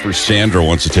 First, Sandra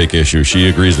wants to take issue. She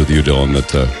agrees with you, Dylan,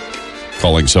 that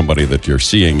calling somebody that you're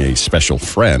seeing a special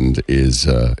friend is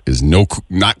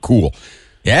not cool.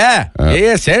 Yeah.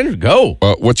 Yeah, Sandra, go.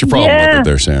 What's your problem with Yeah. it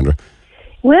there, Sandra?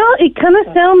 Well, it kind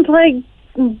of sounds like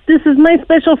this is my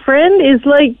special friend is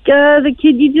like the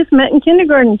kid you just met in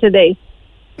kindergarten today.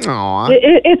 Aw.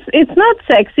 It's not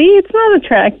sexy. It's not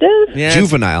attractive. Yeah,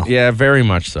 Juvenile. Yeah, very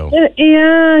much so.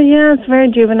 Yeah, it's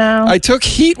very juvenile. I took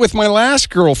heat with my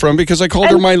last girlfriend because I called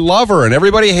her my lover, and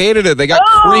everybody hated it. They got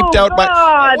creeped out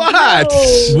by. God.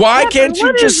 What? No. Why can't you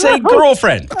what just is say wrong?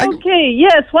 girlfriend? Okay,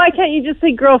 yes. Why can't you just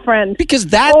say girlfriend? Because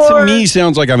that to Or- me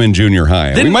sounds like I'm in junior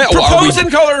high. Then propose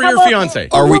and call her How your about fiance.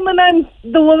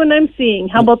 The woman I'm seeing.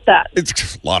 How about that?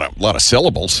 It's a lot of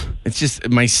syllables. It's just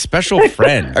my special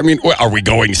friend. I mean, are we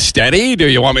going steady? Do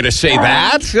you want me to say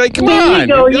that? Like, come There on. you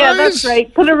go. you Yeah, guys. that's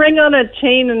right. Put a ring on a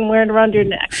chain and wear it around your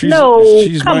neck. She's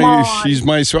Come on. She's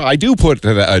my. I do put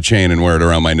a chain and wear it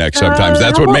around my neck sometimes.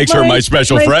 That's how what about makes her my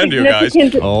special friend, you guys.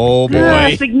 Oh,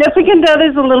 boy. Significant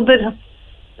other's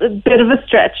a bit of a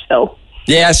stretch, though.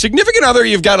 Yeah, significant other.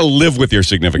 You've got to live with your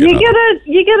significant other.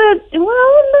 You gotta.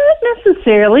 Well, not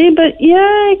necessarily, but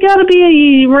yeah, you gotta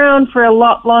be around for a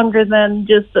lot longer than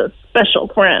just a special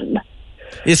friend.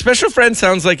 A special friend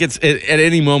sounds like it's at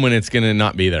any moment it's going to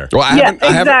not be there. Well, I haven't.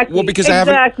 Exactly. Well, because I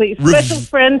haven't. Exactly. Special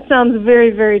friend sounds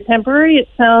very, very temporary. It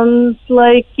sounds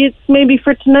like it's maybe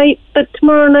for tonight, but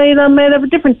tomorrow night I might have a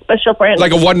different special friend.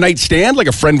 Like a one-night stand, like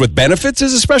a friend with benefits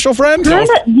is a special friend.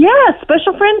 Yeah,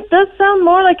 special friend does sound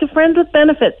more like a friend with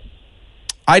benefits.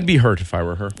 I'd be hurt if I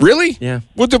were her. Really? Yeah.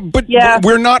 Well, but Yeah.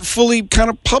 we're not fully kind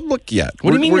of public yet.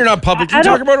 What do you mean you're not public? You I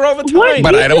talk don't- about her all the time. What?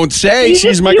 But I don't say You she's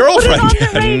just- my you girlfriend Put it on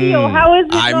yet. the radio. How is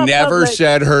it I've not never public?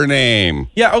 said her name.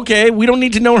 Yeah, okay. We don't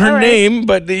need to know her All right. name,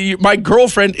 but my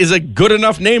girlfriend is a good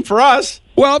enough name for us.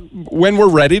 Well, when we're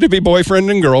ready to be boyfriend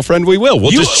and girlfriend, we will.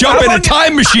 We'll just jump how in a long-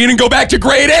 time machine and go back to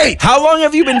grade 8. How long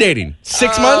have you been dating?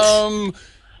 6 months?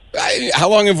 How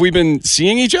long have we been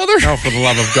seeing each other? Oh, for the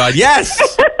love of God.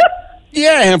 Yes.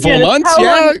 Yeah, a handful of Yes, months. how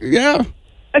Yeah, long? yeah.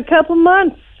 A couple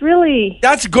months, really.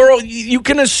 That's you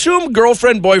can assume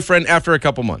girlfriend, boyfriend after a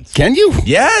couple months. Can you?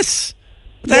 Yes.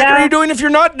 What the heck Yeah. are you doing if you're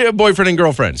not boyfriend and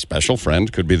girlfriend? Special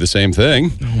friend could be the same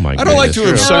thing. Oh my I don't like to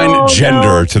goodness. assign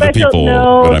gender to the people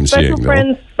that I'm seeing.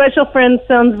 though. Special friends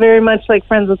sounds very much like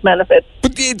friends with benefits.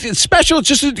 But it's special. It's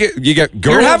just you get girlfriend,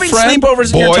 You're having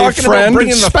sleepovers and you're talking about boyfriend,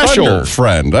 bringing the special thunder.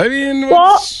 friend. I mean,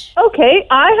 Well, it's- okay,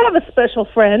 I have a special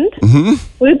friend. Mm-hmm.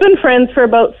 We've been friends for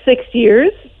about 6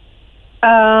 years.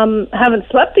 Haven't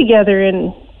slept together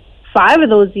in 5 of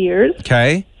those years.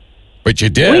 Okay. but you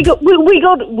did.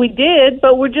 We did,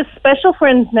 but we're just special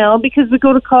friends now because we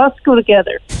go to Costco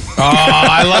together. Oh,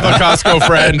 I love a Costco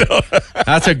friend.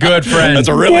 That's a good friend. That's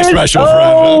a really Yes. special friend.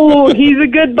 Oh, he's a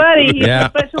good buddy. He's Yeah. a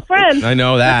special friend. I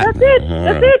know that. That's it.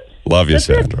 That's it. Love you, That's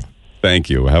it. Sandra. Thank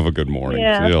you. Have a good morning.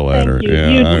 Yeah, See you thank later. you. Yeah,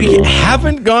 You I too. know.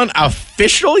 Haven't gone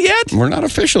official yet? We're not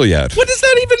official yet. What does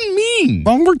that even mean?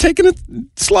 Well, we're taking it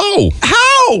slow.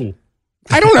 How?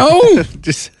 I don't know.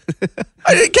 Just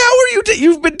How are you?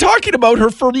 You've been talking about her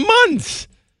for months,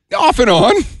 Off and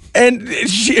on. and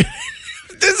she.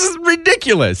 This is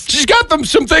ridiculous. She's got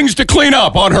some things to clean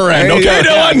up on her end. Okay, Yeah,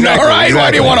 Dylan? exactly, All right. Why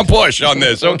do you exactly. want to push on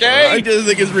this? Okay. I just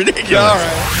think it's ridiculous. All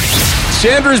right.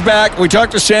 Sandra's back. We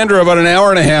talked to Sandra about an hour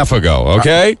and a half ago.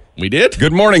 Okay. We did.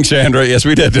 Good morning, Sandra. Yes,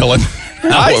 we did, Dylan.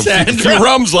 Hi, A Sandra. few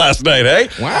rums last night, eh?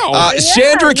 Wow.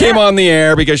 Sandra came on the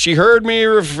air because she heard me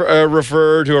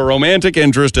refer to a romantic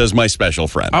interest as my special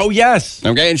friend. Oh yes.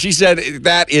 Okay, and she said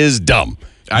that is dumb.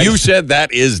 You said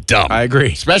that is dumb. I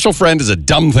agree. Special friend is a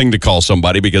dumb thing to call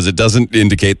somebody because it doesn't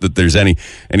indicate that there's any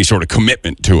sort of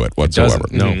commitment to it whatsoever.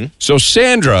 doesn't, no. So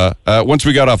Sandra, once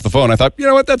we got off the phone, I thought, you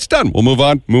know what, that's done. We'll move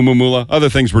on. Moo moola. Other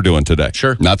things we're doing today.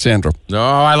 Sure. Not Sandra. No,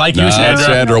 I like you, Not Sandra.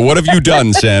 Sandra. What have you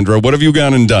done, Sandra? What have you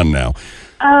gone and done now?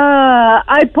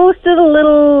 I posted a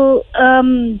little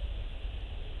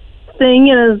thing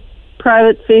in a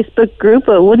private Facebook group.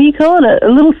 What do you call it? A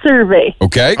little survey.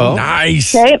 Okay. Oh.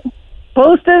 Nice. Okay.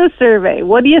 Posted a survey.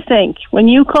 What do you think? When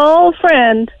you call a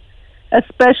friend a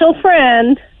special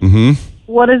friend,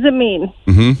 what does it mean?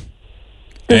 Mm-hmm.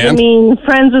 Does And? it mean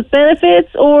friends with benefits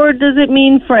or does it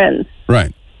mean friends?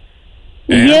 Right.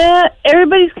 And? Yeah,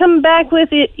 everybody's coming back with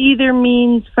it either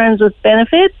means friends with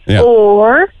benefits Yeah.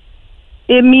 or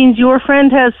it means your friend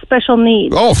has special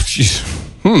needs. Oh, jeez.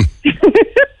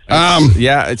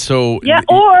 Yeah. It's so. Yeah,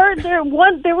 or there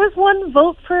was one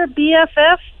vote for a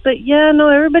BFF, but yeah, no,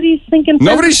 everybody's thinking friends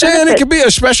Nobody's with saying it benefits. could be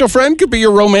a special friend, could be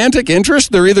your romantic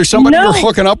interest. They're either somebody No. you're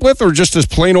hooking up with or just as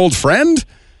plain old friend.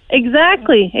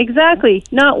 Exactly.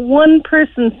 Not one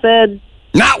person said.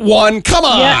 Not one. Come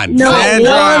on. Yeah, no,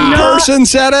 One person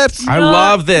said it. I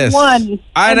love this. One.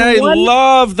 And I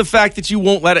love the fact that you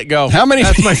won't let it go. How many?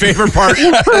 That's my favorite part.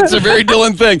 That's a very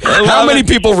Dylan thing. How many it.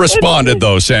 people responded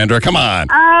though, Sandra? Come on.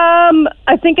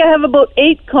 I think I have about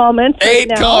 8 comments. right 8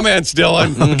 now. comments,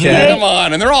 Dylan. Okay. Come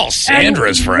on. And they're all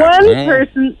Sandra's And friends. One Oh.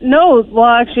 person, no, well,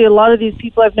 actually, a lot of these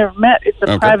people I've never met. It's a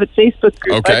Okay. private Facebook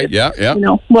group. Okay, I just, yeah. You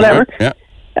know, whatever. Yeah.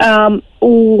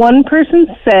 One person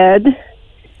said,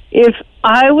 if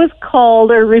I was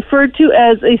called or referred to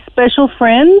as a special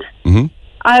friend,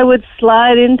 I would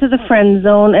slide into the friend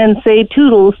zone and say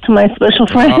toodles to my special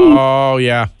friend. Oh,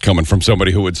 yeah. Coming from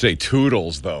somebody who would say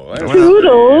toodles, though.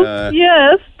 Toodles,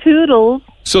 yes, toodles.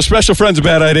 So special friend's a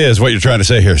bad idea is what you're trying to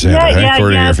say here, Sandra, right?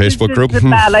 According to your Facebook group. It's a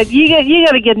bad idea. You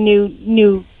got to get a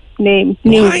new name,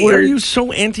 new Why word. are you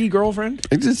so anti-girlfriend?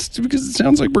 It's because it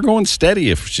sounds like we're going steady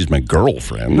if she's my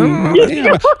girlfriend. No.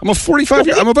 I'm a 45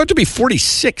 year. I'm about to be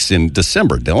 46 in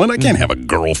December, Dylan. I can't have a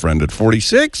girlfriend at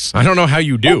 46. I don't know how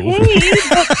you do.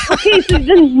 Okay, so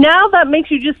then now that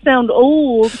makes you just sound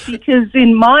old because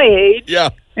in my age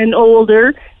and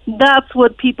older, that's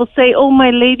what people say, oh,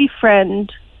 my lady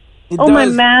friend. My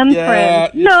man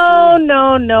friend.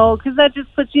 No, because that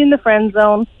just puts you in the friend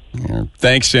zone. Yeah.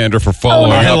 Thanks, Sandra, for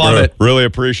following up. I love it. Really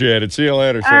appreciate it. See you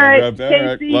later, Sandra. All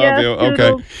right, Love you.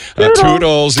 Toodles. Okay.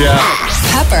 Toodles, yeah.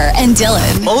 Pepper and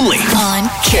Dylan. Only On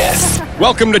Kiss.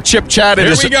 Welcome to Chip Chat. It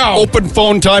is open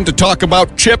phone time to talk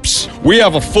about chips. We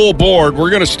have a full board. We're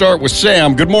going to start with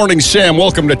Sam. Good morning, Sam.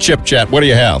 Welcome to Chip Chat. What do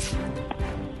you have?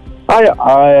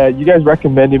 Hi, you guys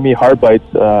recommended me Heart Bites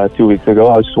 2 weeks ago.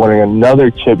 I was just wondering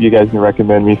another chip you guys can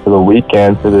recommend me for the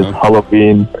weekend for this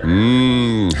Halloween.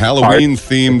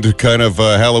 Halloween-themed kind of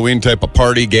Halloween type of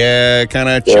party kind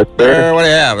of chip there. What do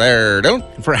you have there,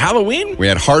 Dylan? For Halloween? We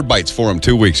had Hard Bites for him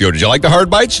 2 weeks ago. Did you like the Hard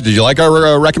Bites? Did you like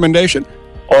our recommendation?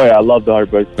 Oh, yeah, I love the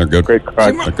Heart Bites. They're good. Great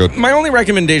crunch. They're good. My only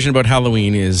recommendation about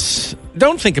Halloween is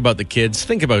don't think about the kids.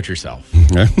 Think about yourself.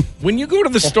 When you go to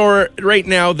the store right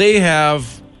now, they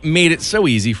have made it so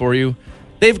easy for you.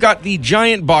 They've got the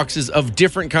giant boxes of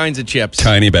different kinds of chips.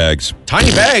 Tiny bags. Tiny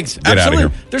bags. Get Absolutely.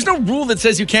 out of here. There's no rule that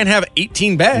says you can't have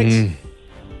 18 bags.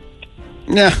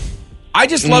 Yeah. I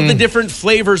just love the different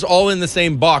flavors all in the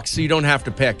same box so you don't have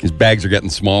to pick. These bags are getting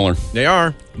smaller. They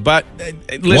are. But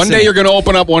listen. One day you're going to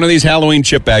open up one of these Halloween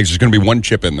chip bags. There's going to be one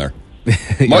chip in there.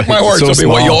 Mark my words.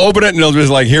 You'll open it and it'll be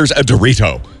like, here's a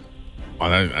Dorito.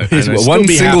 One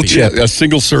single chip. A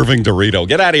single serving Dorito.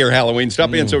 Get out of here, Halloween. Stop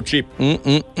being so cheap.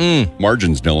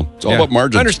 Margins, Dylan. It's all about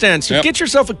margins. I understand. So get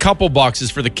yourself a couple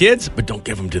boxes for the kids, but don't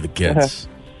give them to the kids.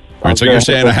 All right, so you're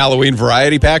saying a Halloween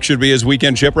variety pack should be his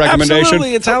weekend chip recommendation?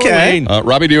 Absolutely, it's Halloween.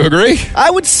 Robbie, do you agree?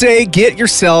 I would say get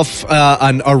yourself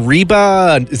an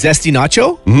Ariba Zesty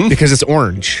Nacho because it's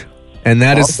orange. And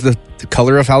that is the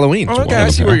color of Halloween. Oh, okay, I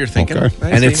see where you're thinking.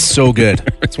 Okay. And it's so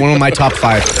good. It's one of my top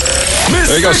 5.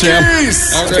 There you go, Sam.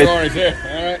 Okay, all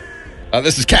right.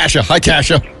 This is Kasha. Hi,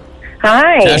 Kasha.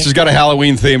 Hi. Kasha's got a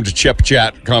Halloween-themed chip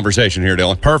chat conversation here,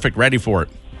 Dylan. Perfect. Ready for it.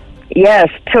 Yes,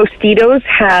 Tostitos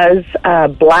has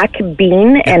black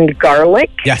bean and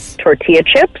garlic tortilla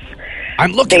chips.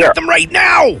 I'm looking at them right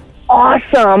now.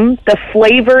 Awesome. The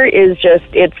flavor is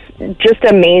it's just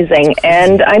amazing.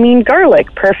 And I mean,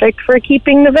 garlic, perfect for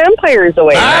keeping the vampires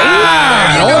away,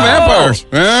 right? No vampires.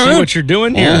 See what you're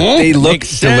doing here? They look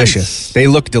delicious. They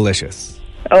look delicious.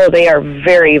 Oh, they are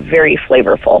very, very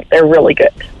flavorful. They're really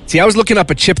good. See, I was looking up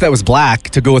a chip that was black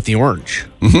to go with the orange.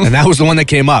 And that was the one that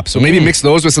came up. So maybe mix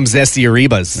those with some zesty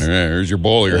Aribas. All right, here's your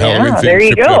bowl, your Halloween themed there you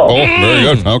chip go. bowl.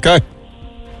 Very good. Okay.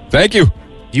 Thank you.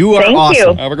 You are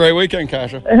awesome. Have a great weekend,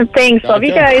 Kasha. Thanks. Love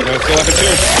you guys.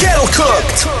 Kettle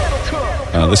cooked.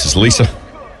 This is Lisa.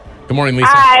 Good morning, Lisa.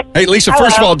 Hi. Hey, Lisa,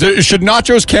 first of all, should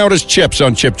nachos count as chips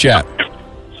on Chip Chat?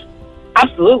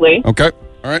 Absolutely. Okay.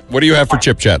 All right. What do you have for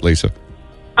Chip Chat, Lisa?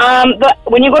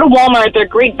 When you go to Walmart, they're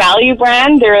Great Value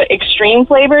brand. They're extreme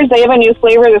flavors. They have a new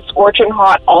flavor, the Scorching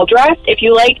Hot All Dressed. If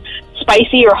you like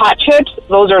spicy or hot chips,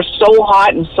 those are so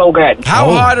hot and so good.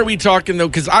 How hot are we talking, though?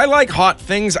 Because I like hot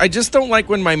things. I just don't like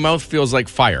when my mouth feels like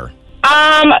fire.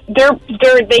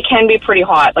 They can be pretty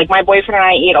hot. Like, my boyfriend and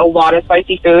I eat a lot of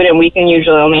spicy food, and we can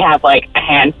usually only have, like, a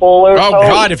handful or so. Oh,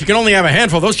 God, if you can only have a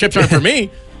handful, those chips aren't for me.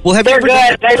 Well, They're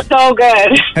good. They're so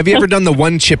good. Have you ever done the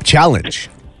one chip challenge?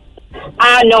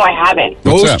 No, I haven't.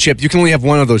 Those chips, you can only have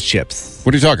one of those chips.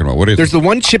 What are you talking about? There's the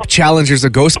one chip challenge. There's a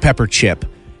ghost pepper chip.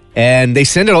 And they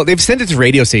send it all. They've sent it to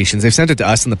radio stations. They've sent it to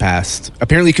us in the past.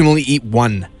 Apparently, you can only eat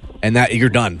one, and that you're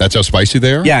done. That's how spicy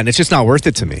they are? Yeah, and it's just not worth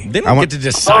it to me. They don't get to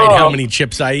decide how many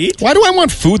chips I eat. Why do I want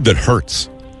food that hurts?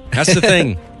 That's the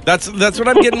thing. That's what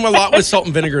I'm getting a lot with salt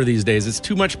and vinegar these days. It's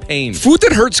too much pain. Food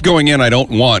that hurts going in, I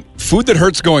don't want. Food that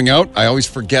hurts going out, I always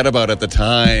forget about at the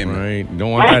time. Right.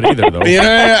 Don't want that either, though.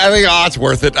 I think, it's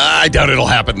worth it. I doubt it'll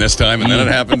happen this time. And then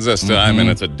it happens this time. And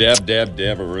it's a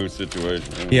Deb-a-roo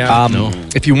situation. Yeah.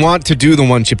 If you want to do the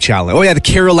one chip challenge. Oh, yeah, the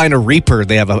Carolina Reaper,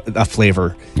 they have a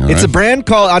flavor. It's a brand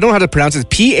called, I don't know how to pronounce it,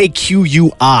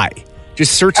 Paqui.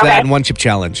 Just search that in one chip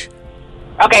challenge.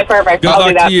 Okay, perfect. Good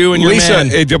luck to you and your Lisa,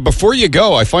 man. before you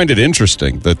go, I find it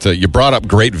interesting that you brought up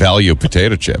Great Value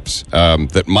potato chips.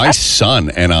 That my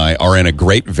son and I are in a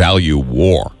Great Value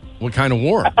war. What kind of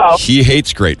war? He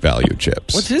hates Great Value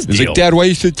chips. What's his He's deal? like, Dad, why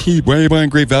are you buying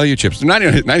Great Value chips?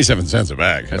 They're 97 cents a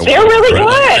bag. They're really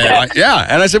good. Yeah.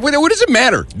 And I said, what does it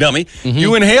matter, dummy?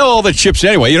 You inhale all the chips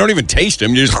anyway. You don't even taste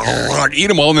them. You just eat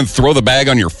them all and then throw the bag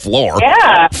on your floor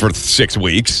for 6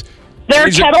 weeks.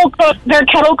 Their kettle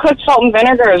cooked salt and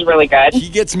vinegar is really good. He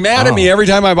gets mad at me every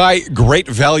time I buy Great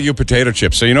Value potato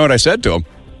chips. So you know what I said to him?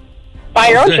 Buy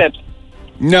your own chips.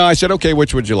 No, I said, okay,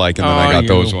 which would you like? And then I got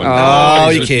those ones. Oh,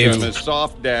 you caved. I'm a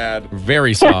soft dad.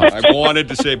 Very soft. I wanted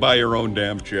to say buy your own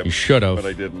damn chips. You should have. But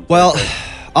I didn't. Well,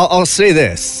 I'll say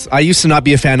this. I used to not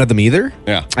be a fan of them either.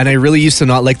 Yeah. And I really used to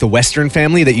not like the Western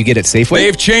Family that you get at Safeway.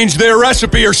 They've changed their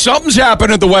recipe or something's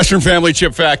happened at the Western Family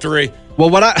Chip Factory. Well,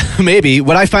 what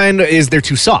I find is they're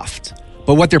too soft.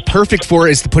 But what they're perfect for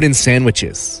is to put in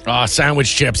sandwiches. Oh,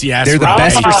 sandwich chips, yes. They're the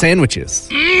best for sandwiches.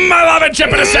 I love a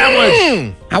chip in a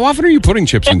sandwich. How often are you putting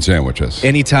chips in sandwiches?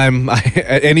 Anytime,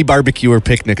 at any barbecue or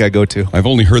picnic I go to. I've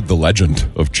only heard the legend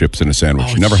of chips in a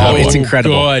sandwich. Never had one. It's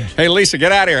incredible. Good. Hey, Lisa,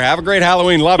 get out of here. Have a great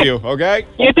Halloween. Love you, okay?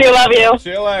 You too, love you.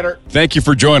 See you later. Thank you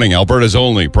for joining Alberta's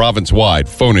only province-wide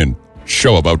phone-in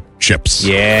show about chips.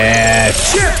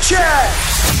 Yes. Chip Chat.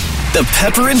 The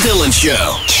Pepper and Dylan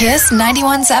Show. Kiss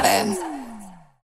 91.7.